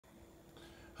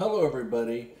Hello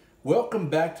everybody, welcome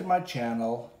back to my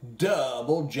channel,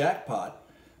 Double Jackpot.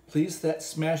 Please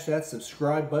smash that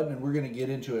subscribe button and we're going to get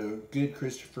into a good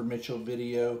Christopher Mitchell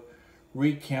video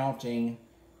recounting,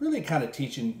 really kind of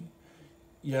teaching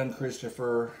young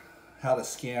Christopher how to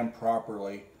scam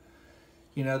properly.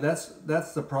 You know, that's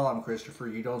the problem, Christopher,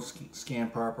 you don't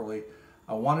scam properly.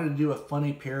 I wanted to do a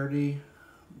funny parody.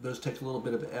 Those take a little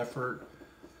bit of effort.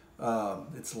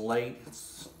 It's late,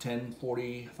 it's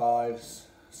 10:45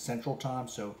 Central Time,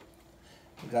 so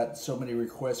I've got so many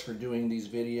requests for doing these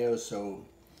videos, so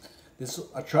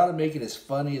I try to make it as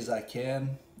funny as I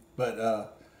can,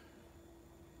 but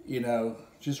you know,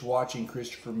 just watching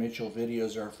Christopher Mitchell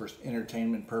videos are for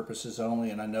entertainment purposes only,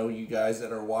 and I know you guys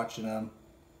that are watching them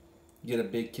get a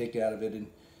big kick out of it. And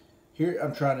here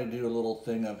I'm trying to do a little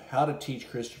thing of how to teach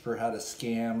Christopher how to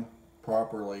scam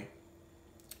properly.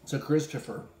 So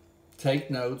Christopher,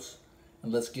 take notes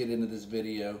and let's get into this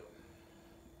video.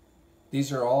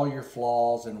 These are all your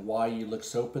flaws and why you look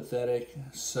so pathetic,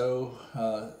 so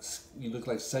you look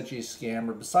like such a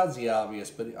scammer, besides the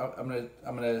obvious, but I'm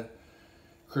gonna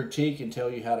critique and tell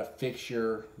you how to fix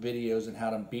your videos and how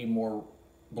to be more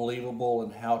believable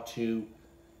and how to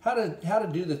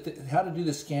do the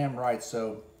scam right.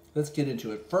 So let's get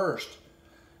into it. First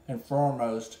and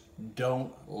foremost,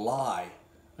 don't lie.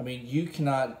 I mean, you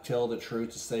cannot tell the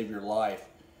truth to save your life.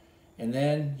 And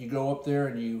then you go up there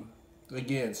and you,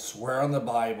 again, swear on the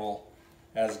Bible,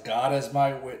 as God as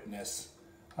my witness.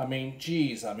 I mean,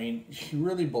 geez, I mean, you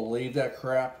really believe that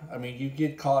crap? I mean, you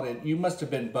get caught in, you must have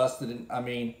been busted in, I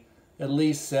mean, at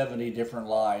least 70 different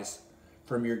lies.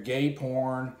 From your gay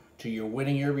porn, to your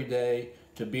winning every day,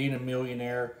 to being a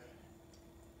millionaire.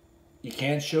 You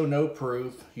can't show no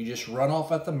proof. You just run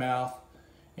off at the mouth,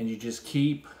 and you just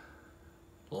keep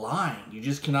lying. You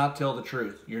just cannot tell the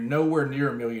truth. You're nowhere near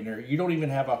a millionaire. You don't even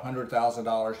have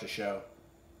 $100,000 to show.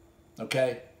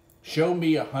 Okay? Show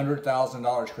me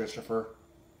 $100,000, Christopher.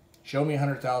 Show me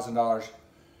 $100,000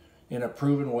 in a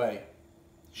proven way.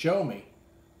 Show me.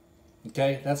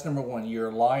 Okay? That's number one. You're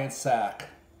a lying sack.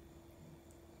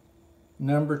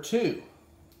 Number two,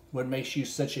 what makes you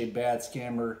such a bad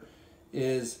scammer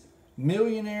is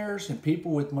millionaires and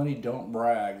people with money don't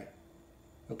brag.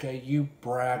 Okay, you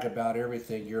brag about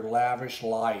everything, your lavish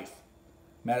life.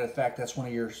 Matter of fact, that's one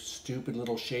of your stupid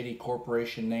little shady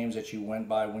corporation names that you went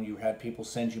by when you had people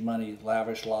send you money,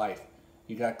 lavish life.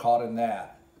 You got caught in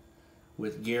that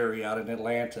with Gary out in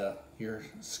Atlanta, your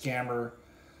scammer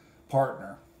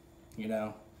partner. You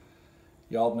know,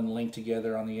 y'all been linked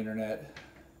together on the internet.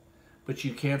 But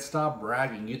you can't stop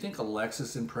bragging. You think a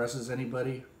Lexus impresses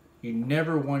anybody? You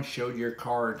never once showed your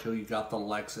car until you got the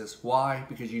Lexus. Why?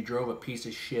 Because you drove a piece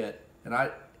of shit. And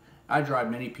I drive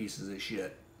many pieces of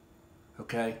shit.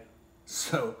 Okay?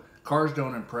 So, cars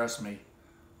don't impress me.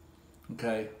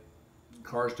 Okay?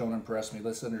 Cars don't impress me.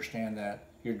 Let's understand that.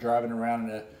 You're driving around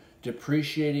in a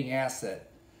depreciating asset.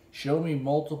 Show me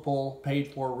multiple paid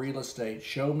for real estate.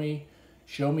 Show me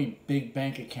big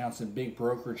bank accounts and big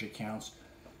brokerage accounts.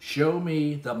 Show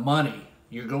me the money.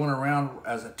 You're going around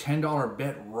as a $10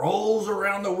 bet rolls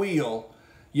around the wheel,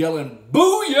 yelling,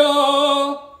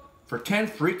 "Booyah!" for 10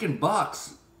 freaking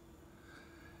bucks.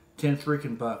 10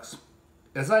 freaking bucks.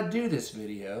 As I do this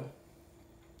video,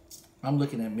 I'm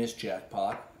looking at Miss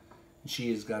Jackpot. And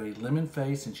she has got a lemon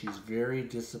face and she's very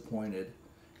disappointed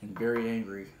and very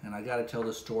angry. And I got to tell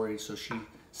the story so she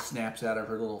snaps out of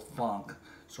her little funk.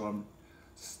 So I'm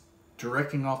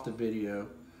directing off the video.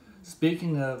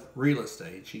 Speaking of real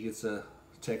estate, she gets a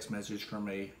text message from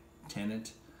a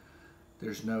tenant.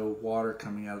 There's no water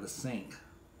coming out of the sink.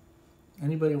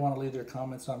 Anybody want to leave their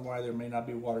comments on why there may not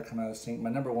be water coming out of the sink? My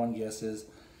number one guess is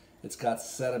it's got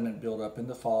sediment built up in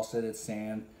the faucet, it's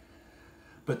sand.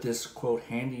 But this, quote,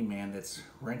 handyman that's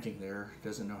renting there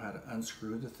doesn't know how to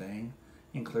unscrew the thing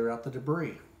and clear out the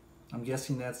debris. I'm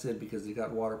guessing that's it because they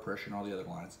got water pressure in all the other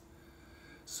lines.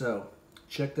 So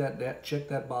check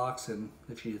that box, and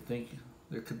if you think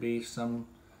there could be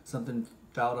something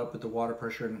fouled up with the water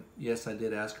pressure, and yes, I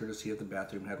did ask her to see if the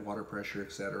bathroom had water pressure,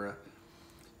 etc.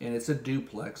 And it's a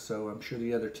duplex, so I'm sure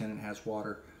the other tenant has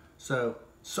water. So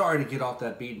sorry to get off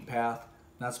that beaten path.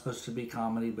 Not supposed to be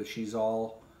comedy, but she's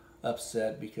all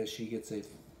upset because she gets a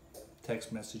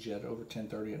text message at over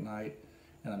 10:30 at night,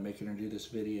 and I'm making her do this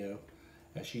video.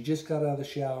 As she just got out of the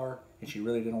shower, and she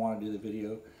really didn't want to do the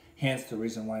video. Hence the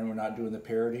reason why we're not doing the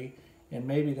parody. And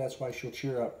maybe that's why she'll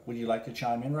cheer up. Would you like to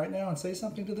chime in right now and say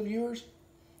something to the viewers?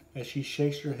 As she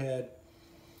shakes her head.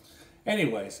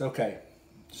 Anyways, okay.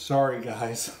 Sorry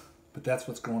guys. But that's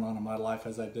what's going on in my life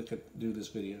as I do this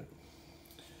video.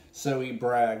 So he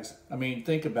brags. I mean,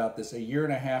 think about this. A year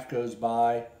and a half goes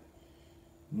by.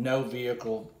 no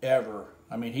vehicle ever.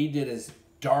 I mean, he did his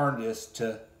darndest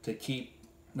to keep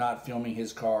not filming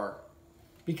his car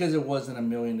because it wasn't a $1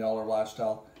 million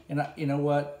lifestyle. And you know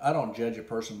what? I don't judge a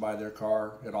person by their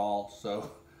car at all.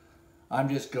 So I'm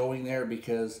just going there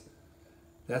because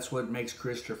that's what makes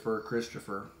Christopher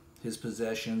Christopher. His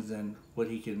possessions and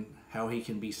how he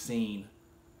can be seen.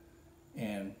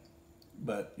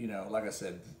 But you know, like I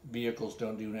said, vehicles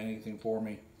don't do anything for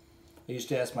me. I used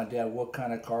to ask my dad, what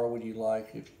kind of car would you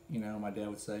like? If, you know, my dad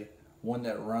would say, one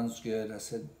that runs good. I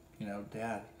said, you know,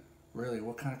 Dad, really,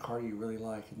 what kind of car do you really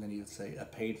like? And then he would say, a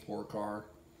paid-for car.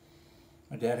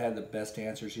 My dad had the best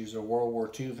answers. He was a World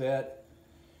War II vet,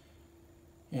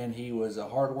 and he was a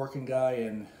hard-working guy,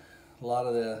 and a lot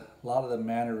of the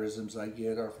mannerisms I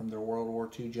get are from the World War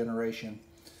II generation.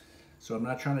 So I'm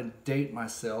not trying to date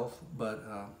myself, but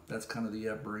that's kind of the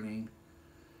upbringing.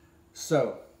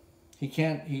 So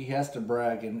he has to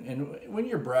brag, and when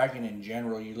you're bragging in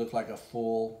general, you look like a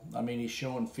fool. I mean, he's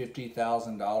showing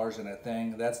 $50,000 in a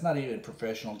thing. That's not even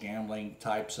professional gambling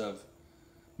types of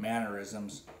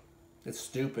mannerisms. It's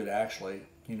stupid, actually,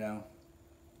 you know,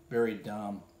 very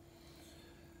dumb.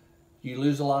 You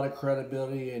lose a lot of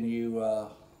credibility, and you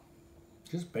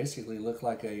just basically look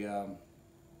like a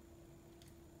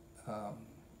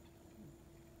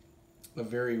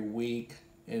very weak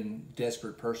and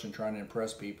desperate person trying to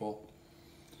impress people.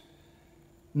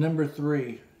 Number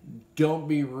 3, don't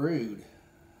be rude.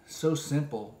 So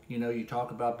simple. You know, you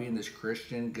talk about being this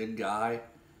Christian good guy.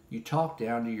 You talk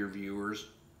down to your viewers.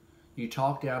 You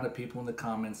talk down to people in the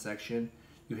comment section.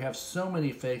 You have so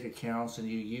many fake accounts, and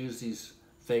you use these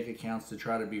fake accounts to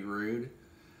try to be rude.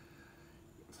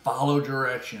 Follow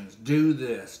directions. Do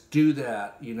this. Do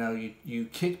that. You know, you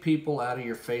kick people out of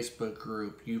your Facebook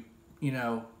group. You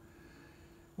know,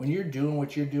 when you're doing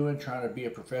what you're doing, trying to be a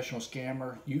professional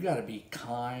scammer, you got to be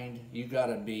kind. You got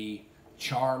to be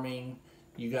charming.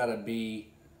 You got to be,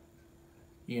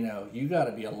 you know, you got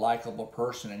to be a likable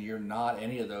person, and you're not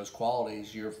any of those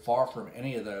qualities. You're far from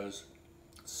any of those.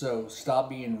 So stop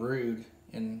being rude,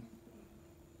 and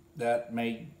that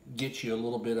may get you a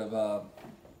little bit of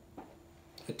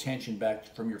attention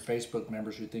back from your Facebook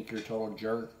members who think you're a total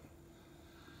jerk.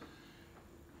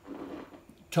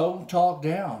 Don't talk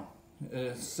down.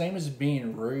 Same as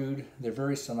being rude. They're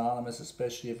very synonymous,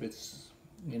 especially if it's,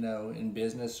 you know, in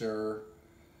business or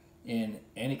in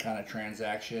any kind of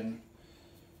transaction.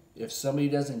 If somebody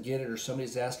doesn't get it, or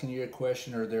somebody's asking you a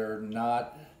question, or they're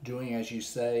not doing as you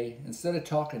say, instead of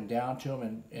talking down to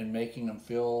them and making them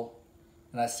feel,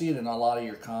 and I see it in a lot of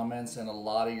your comments and a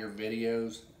lot of your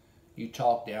videos, you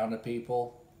talk down to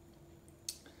people,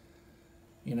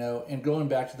 you know. And going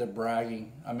back to the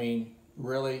bragging, I mean,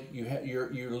 really,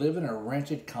 you live in a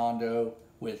rented condo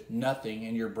with nothing,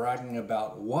 and you're bragging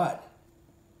about what?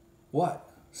 What?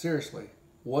 Seriously,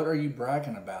 what are you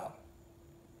bragging about?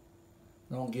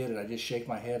 I don't get it. I just shake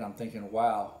my head. I'm thinking,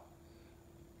 wow,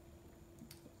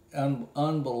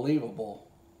 unbelievable.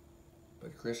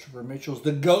 But Christopher Mitchell's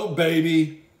the GOAT,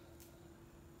 baby.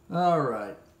 All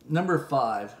right, number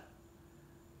 5.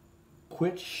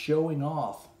 Quit showing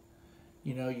off.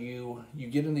 You know, you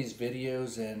get in these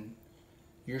videos and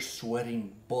you're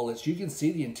sweating bullets. You can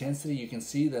see the intensity. You can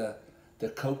see the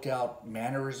coked out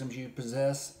mannerisms you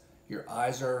possess. Your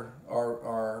eyes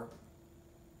are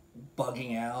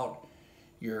bugging out.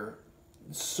 You're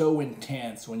so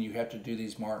intense when you have to do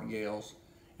these martingales.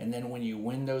 And then when you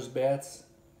win those bets,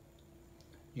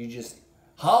 you just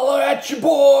holler at your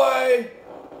boy.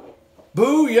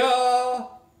 Booyah.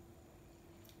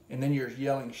 And then you're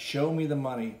yelling, show me the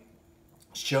money.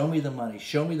 Show me the money.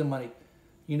 Show me the money.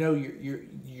 You know,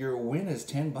 your win is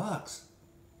 $10.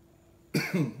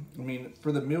 I mean,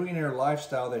 for the millionaire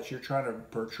lifestyle that you're trying to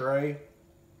portray,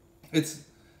 it's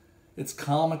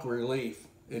comic relief.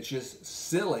 It's just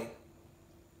silly.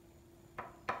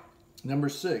 Number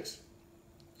 6,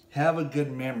 have a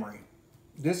good memory.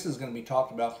 This is going to be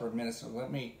talked about for a minute, so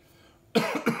let me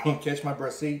catch my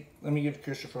breath. See, let me give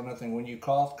Christopher another thing. When you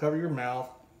cough, cover your mouth,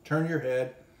 turn your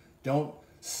head. Don't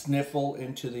sniffle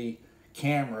into the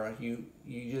camera. You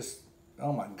just,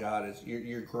 oh my God,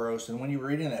 you're gross. And when you were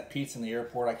eating that pizza in the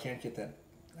airport, I can't get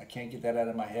that out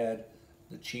of my head.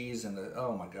 The cheese and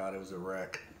oh my God, it was a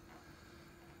wreck.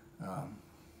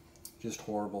 Just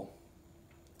horrible.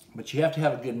 But you have to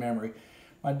have a good memory.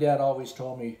 My dad always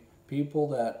told me, people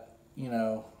that, you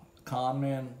know, con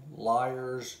men,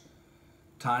 liars,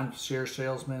 timeshare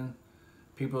salesmen,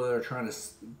 people that are trying to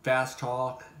fast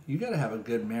talk, you got to have a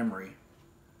good memory.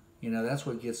 You know, that's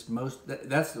what gets most,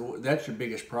 that's your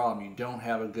biggest problem. You don't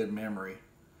have a good memory.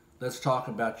 Let's talk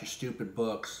about your stupid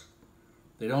books.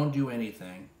 They don't do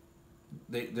anything.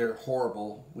 They're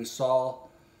horrible. We saw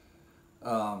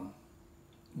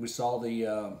We saw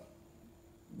the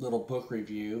little book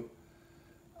review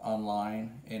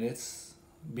online, and it's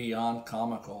beyond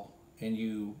comical. And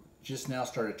you just now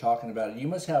started talking about it. You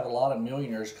must have a lot of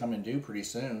millionaires coming due pretty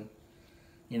soon.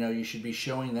 You know, you should be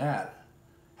showing that.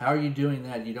 How are you doing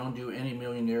that? You don't do any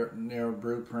millionaire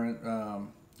blueprint,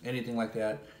 anything like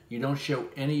that. You don't show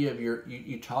any of your,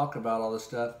 you talk about all this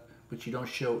stuff, but you don't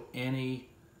show any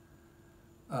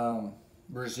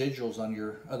residuals on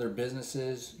your other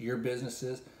businesses, your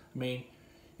businesses. I mean,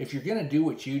 if you're going to do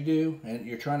what you do and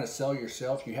you're trying to sell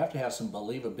yourself, you have to have some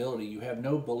believability. You have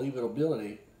no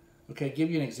believability. Okay,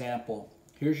 give you an example.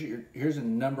 Here's a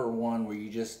number one where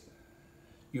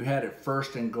you had it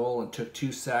first and goal and took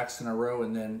 2 sacks in a row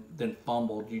and then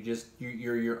fumbled.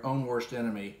 You're your own worst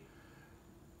enemy.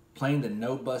 Playing the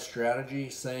no bust strategy,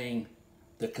 saying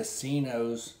the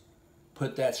casinos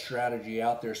put that strategy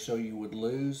out there so you would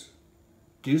lose.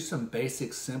 Do some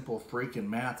basic, simple freaking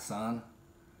math, son.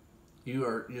 You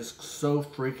are just so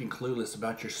freaking clueless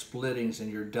about your splittings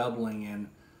and your doubling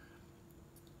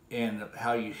and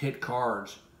how you hit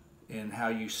cards and how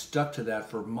you stuck to that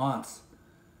for months.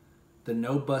 The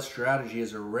no bust strategy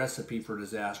is a recipe for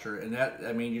disaster. And that,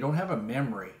 I mean, you don't have a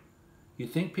memory. You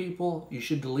think you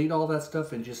should delete all that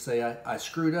stuff and just say, I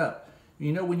screwed up.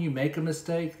 You know, when you make a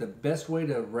mistake, the best way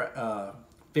to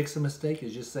fix a mistake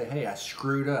is just say, hey, I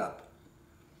screwed up.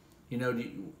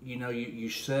 You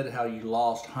said how you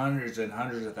lost hundreds and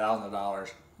hundreds of thousands of dollars,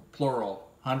 plural,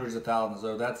 hundreds of thousands.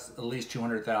 So that's at least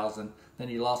 200,000. Then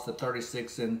you lost the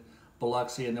 36 in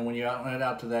Biloxi, and then when you went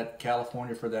out to that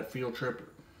California for that field trip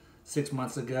 6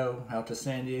 months ago, out to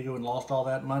San Diego, and lost all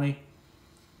that money,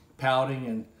 pouting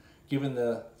and giving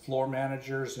the floor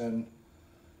managers and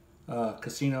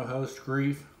casino hosts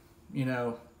grief. You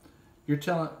know, you're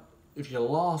telling, if you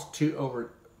lost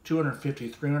over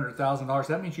 $250,000, $300,000,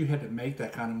 that means you had to make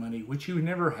that kind of money, which you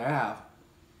never have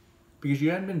because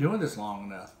you hadn't been doing this long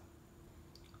enough.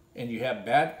 And you have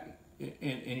bad,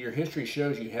 in your history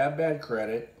shows you have bad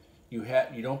credit, you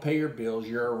don't pay your bills,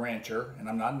 you're a renter, and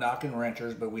I'm not knocking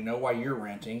renters, but we know why you're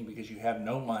renting, because you have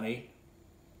no money.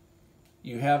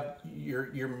 You have,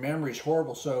 your memory's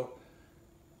horrible, so,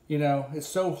 you know, it's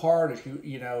so hard if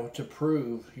you know, to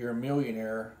prove you're a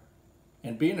millionaire.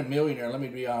 And being a millionaire, let me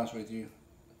be honest with you,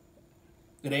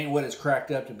 it ain't what it's cracked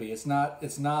up to be. It's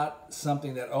not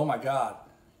something that, oh my God,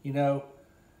 you know,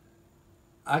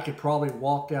 I could probably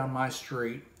walk down my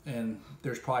street and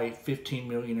there's probably 15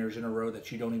 millionaires in a row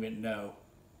that you don't even know.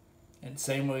 And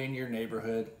same way in your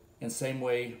neighborhood, and same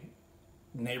way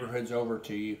neighborhoods over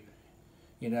to you.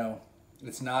 You know,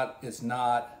 it's not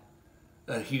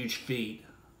a huge feat.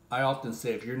 I often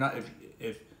say, if you're not,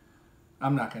 if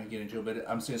I'm not going to get into it, but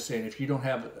I'm just saying, if you don't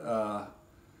have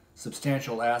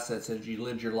substantial assets, as you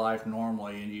lived your life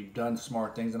normally and you've done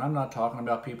smart things, and I'm not talking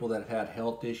about people that have had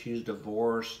health issues,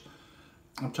 divorce.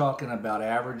 I'm talking about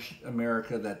average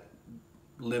America that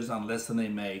lives on less than they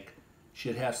make,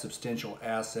 should have substantial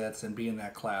assets and be in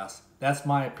that class. That's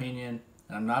my opinion,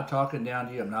 and I'm not talking down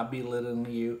to you. I'm not belittling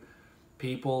you.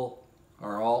 People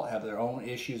have their own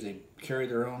issues. They carry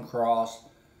their own cross.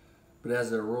 But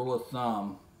as a rule of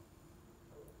thumb,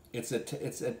 it's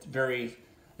a very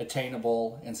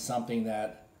attainable and something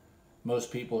that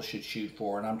most people should shoot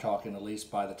for. And I'm talking at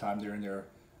least by the time they're in their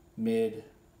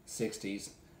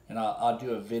mid-60s. And I'll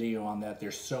do a video on that.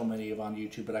 There's so many on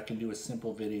YouTube, but I can do a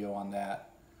simple video on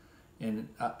that. And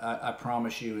I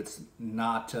promise you, it's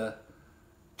not to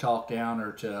talk down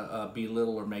or to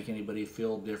belittle or make anybody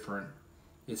feel different.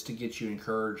 It's to get you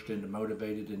encouraged and to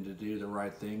motivated and to do the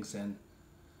right things, and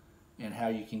how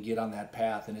you can get on that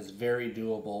path. And it's very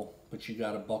doable, but you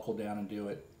got to buckle down and do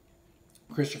it.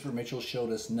 Christopher Mitchell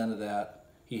showed us none of that.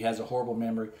 He has a horrible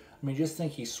memory. I mean, just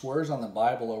think, he swears on the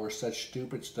Bible over such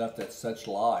stupid stuff, that's such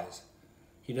lies.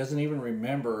 He doesn't even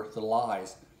remember the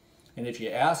lies. And if you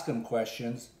ask him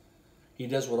questions, he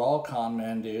does what all con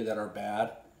men do that are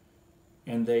bad,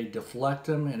 and they deflect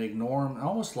him and ignore him,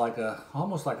 almost like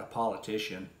a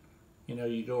politician. You know,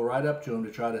 you go right up to him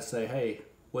to try to say, hey,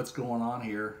 what's going on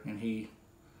here? And he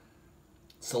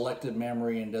selective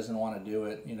memory and doesn't want to do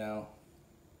it, you know.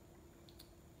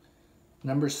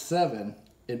 Number 7,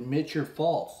 admit your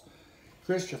faults.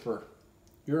 Christopher,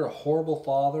 you're a horrible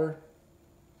father,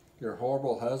 you're a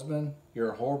horrible husband,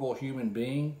 you're a horrible human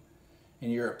being,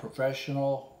 and you're a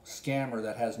professional scammer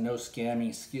that has no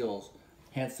scamming skills.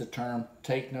 Hence the term,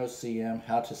 take no CM,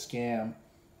 how to scam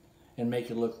and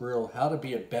make it look real, how to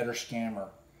be a better scammer.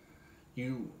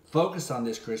 You focus on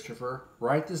this, Christopher.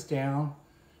 Write this down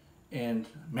and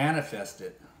manifest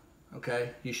it.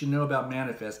 Okay? You should know about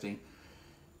manifesting.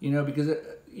 You know, because,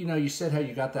 you know, you said how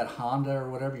you got that Honda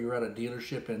or whatever. You were at a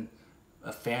dealership and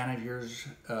a fan of yours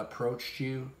approached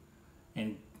you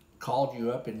and called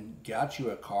you up and got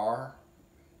you a car,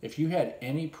 if you had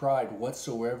any pride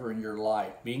whatsoever in your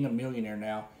life, being a millionaire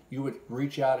now, you would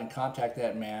reach out and contact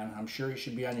that man. I'm sure he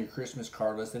should be on your Christmas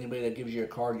card list. Anybody that gives you a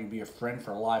card, you'd be a friend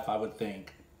for life, I would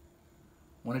think.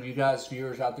 One of you guys,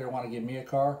 viewers out there, want to give me a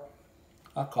car,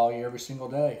 I'll call you every single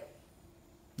day.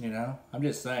 You know, I'm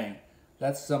just saying,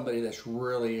 that's somebody that's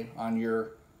really on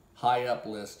your high up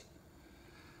list.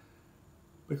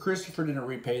 But Christopher didn't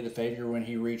repay the favor when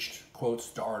he reached, quote,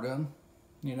 stardom.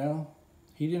 You know,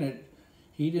 he didn't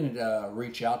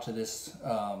reach out to this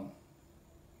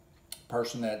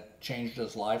person that changed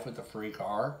his life with a free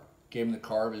car, gave him the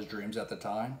car of his dreams at the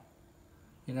time.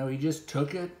 You know, he just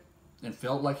took it and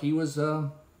felt like he was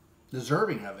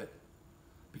deserving of it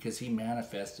because he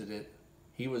manifested it.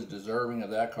 He was deserving of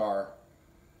that car.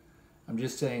 I'm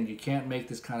just saying, you can't make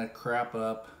this kind of crap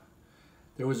up.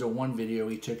 There was one video,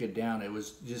 he took it down. It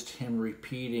was just him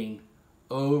repeating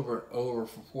over and over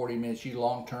for 40 minutes. You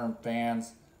long-term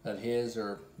fans of his,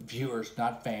 or viewers,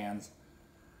 not fans,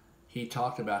 he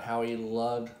talked about how he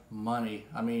loved money.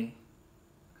 I mean,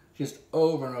 just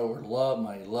over and over, love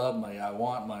money, I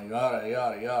want money, yada,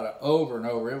 yada, yada, over and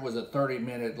over. It was a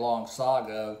 30-minute long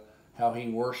saga of how he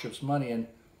worships money, and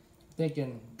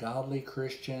thinking, godly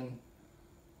Christian,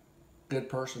 good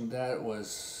person, that was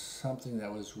something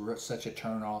that was such a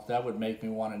turn off. That would make me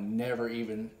want to never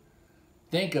even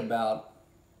think about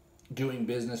doing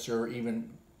business or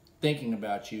even thinking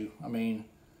about you. I mean,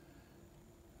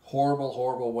 horrible,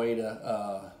 horrible way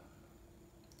to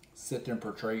sit there and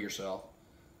portray yourself.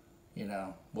 You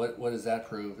know, what does that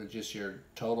prove? It's just your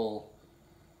total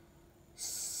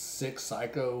sick,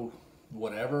 psycho,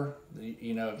 whatever.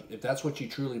 You know, if that's what you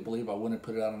truly believe, I wouldn't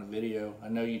put it out on a video. I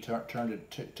know you took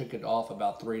it off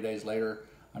about 3 days later.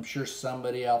 I'm sure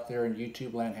somebody out there in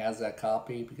YouTube land has that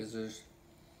copy, because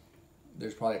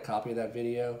there's probably a copy of that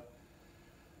video.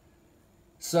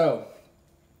 So,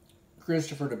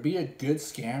 Christopher, to be a good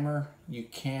scammer, you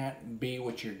can't be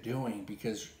what you're doing,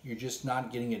 because you're just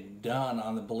not getting it done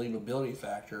on the believability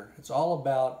factor. It's all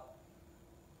about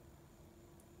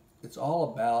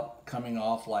coming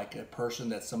off like a person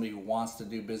that somebody who wants to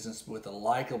do business with, a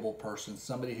likable person,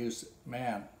 somebody who's,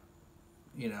 man,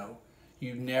 you know,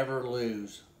 you never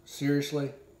lose.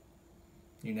 Seriously,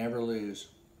 you never lose.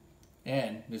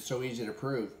 And it's so easy to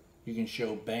prove. You can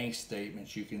show bank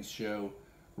statements, you can show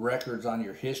records on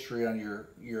your history, on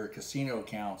your casino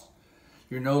accounts.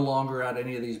 You're no longer at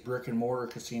any of these brick and mortar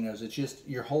casinos. It's just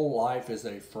your whole life is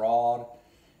a fraud,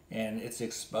 and it's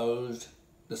exposed.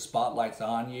 The spotlight's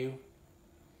on you.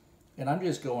 And I'm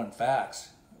just going facts.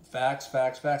 Facts,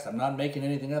 facts, facts. I'm not making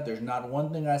anything up. There's not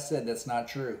one thing I said that's not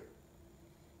true.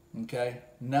 Okay?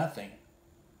 Nothing.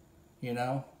 You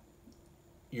know?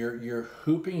 You're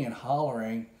hooping and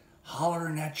hollering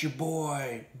at your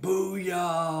boy.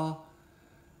 Booyah!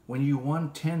 When you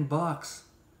won $10.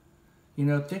 You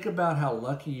know, think about how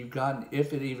lucky you've gotten,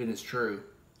 if it even is true,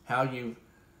 how you've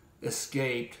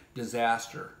escaped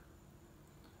disaster.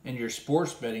 And your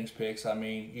sports betting picks, I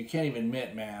mean, you can't even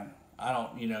admit, man,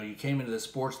 you came into the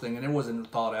sports thing and it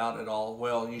wasn't thought out at all.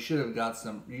 Well, you should have got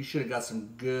some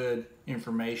good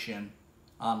information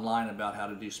online about how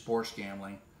to do sports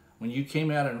gambling. When you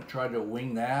came out and tried to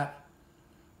wing that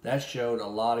showed a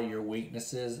lot of your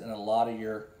weaknesses and a lot of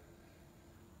your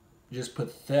just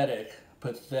pathetic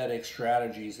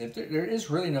strategies. If there is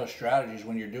really no strategies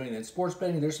when you're doing that. In sports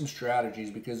betting, there's some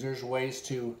strategies, because there's ways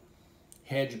to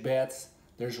hedge bets.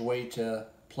 There's a way to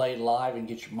play live and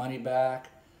get your money back.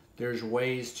 There's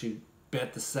ways to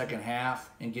bet the second half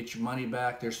and get your money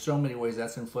back. There's so many ways.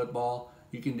 That's in football.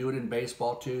 You can do it in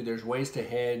baseball too. There's ways to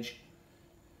hedge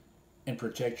and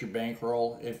protect your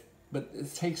bankroll. But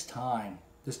it takes time.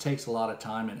 This takes a lot of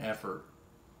time and effort.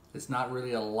 It's not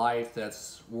really a life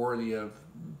that's worthy of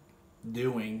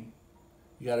doing.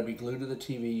 You got to be glued to the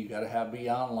TV. You got to be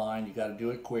online. You got to do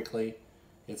it quickly.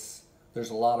 There's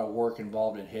a lot of work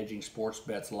involved in hedging sports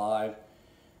bets live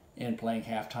and playing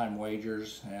halftime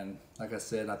wagers. And like I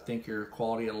said, I think your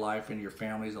quality of life and your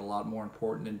family is a lot more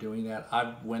important than doing that.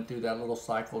 I went through that little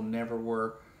cycle, never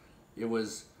were. It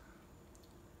was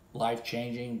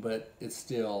life-changing, but it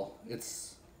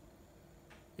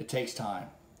takes time.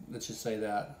 Let's just say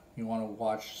that. You want to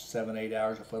watch 7-8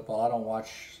 hours of football. I don't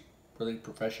watch really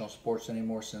professional sports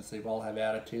anymore, since they've all have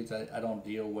attitudes. I don't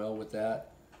deal well with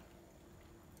that.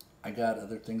 I got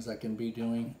other things I can be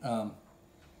doing.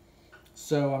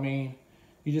 So, I mean,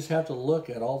 you just have to look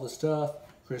at all the stuff,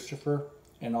 Christopher,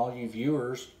 and all you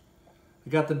viewers. I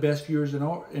got the best viewers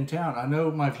in town. I know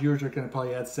my viewers are going to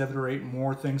probably add 7 or 8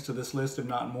 more things to this list, if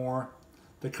not more.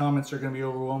 the comments are going to be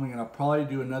overwhelming, and I'll probably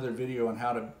do another video on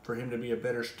how to for him to be a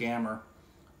better scammer,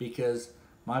 because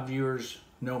my viewers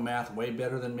know math way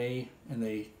better than me, and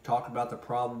they talk about the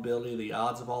probability, the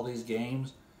odds of all these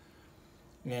games.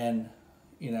 And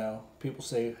you know, people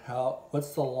say,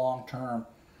 what's the long term?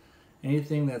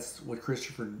 Anything that's what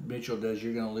Christopher Mitchell does,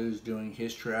 you're going to lose doing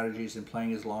his strategies and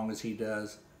playing as long as he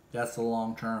does. That's the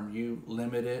long term. You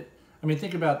limit it. I mean,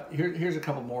 think about, here's a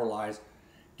couple more lies.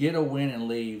 Get a win and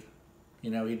leave.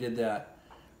 You know, he did that.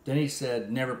 Then he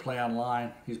said, never play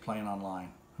online. He's playing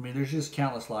online. I mean, there's just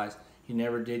countless lies. He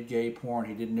never did gay porn.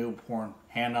 He did nude porn.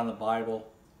 Hand on the Bible.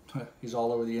 He's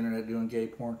all over the internet doing gay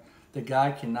porn. The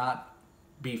guy cannot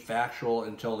be factual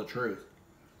and tell the truth.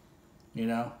 You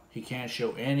know, he can't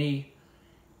show any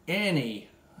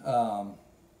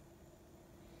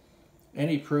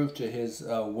proof to his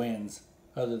wins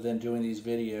other than doing these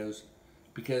videos,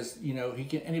 because you know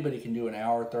anybody can do an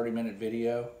hour 30-minute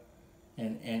video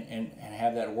and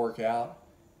have that work out.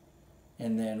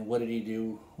 And then what did he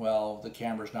do? Well, the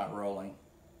camera's not rolling.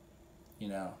 You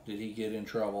know, did he get in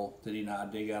trouble? Did he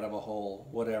not dig out of a hole?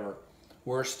 Whatever.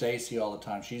 Where's Stacy all the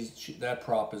time? That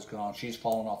prop is gone. She's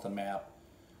fallen off the map.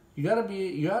 You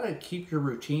gotta keep your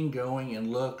routine going and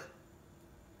look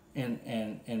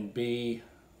and be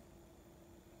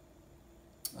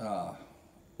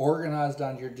organized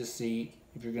on your deceit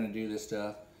if you're gonna do this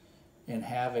stuff, and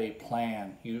have a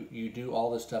plan. You do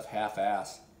all this stuff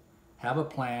half-ass. Have a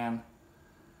plan.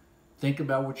 Think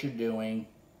about what you're doing,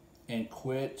 and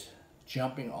quit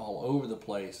jumping all over the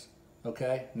place.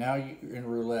 Okay? Now you're in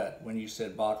roulette when you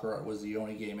said Baccarat was the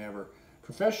only game ever.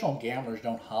 Professional gamblers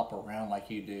don't hop around like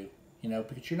you do, you know,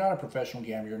 because you're not a professional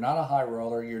gambler. You're not a high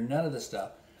roller. You're none of this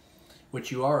stuff.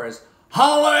 What you are is,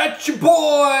 holla at your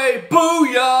boy,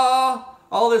 booyah,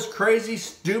 all this crazy,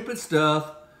 stupid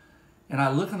stuff. And I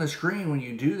look on the screen when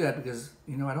you do that, because,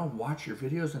 you know, I don't watch your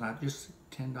videos, and I just,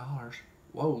 $10.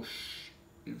 Whoa,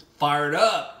 fired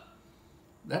up.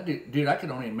 That dude, I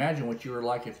can only imagine what you were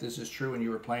like if this is true and you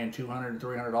were playing $200 and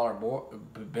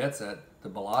 $300 bets at the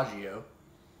Bellagio.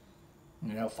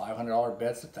 You know, $500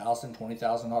 bets, $1,000,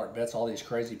 $20,000 bets, all these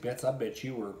crazy bets. I bet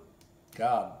you were,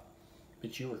 God,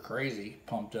 bet you were crazy,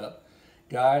 pumped up.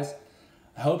 Guys,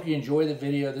 I hope you enjoyed the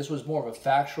video. This was more of a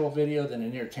factual video than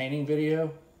an entertaining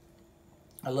video.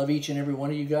 I love each and every one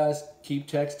of you guys. Keep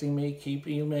texting me, keep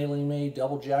emailing me,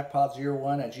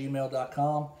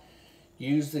 doublejackpot01@gmail.com.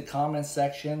 Use the comment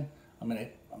section. I'm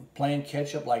playing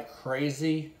catch up like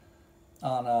crazy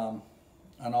on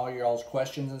all your all's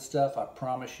questions and stuff. I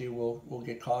promise you we'll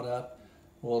get caught up.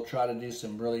 We'll try to do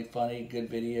some really funny, good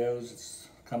videos. It's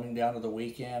coming down to the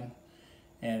weekend,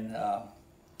 and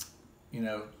you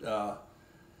know,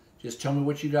 just tell me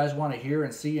what you guys want to hear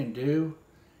and see and do,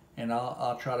 and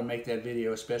I'll try to make that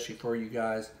video especially for you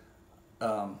guys.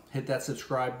 Hit that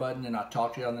subscribe button, and I'll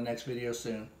talk to you on the next video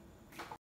soon.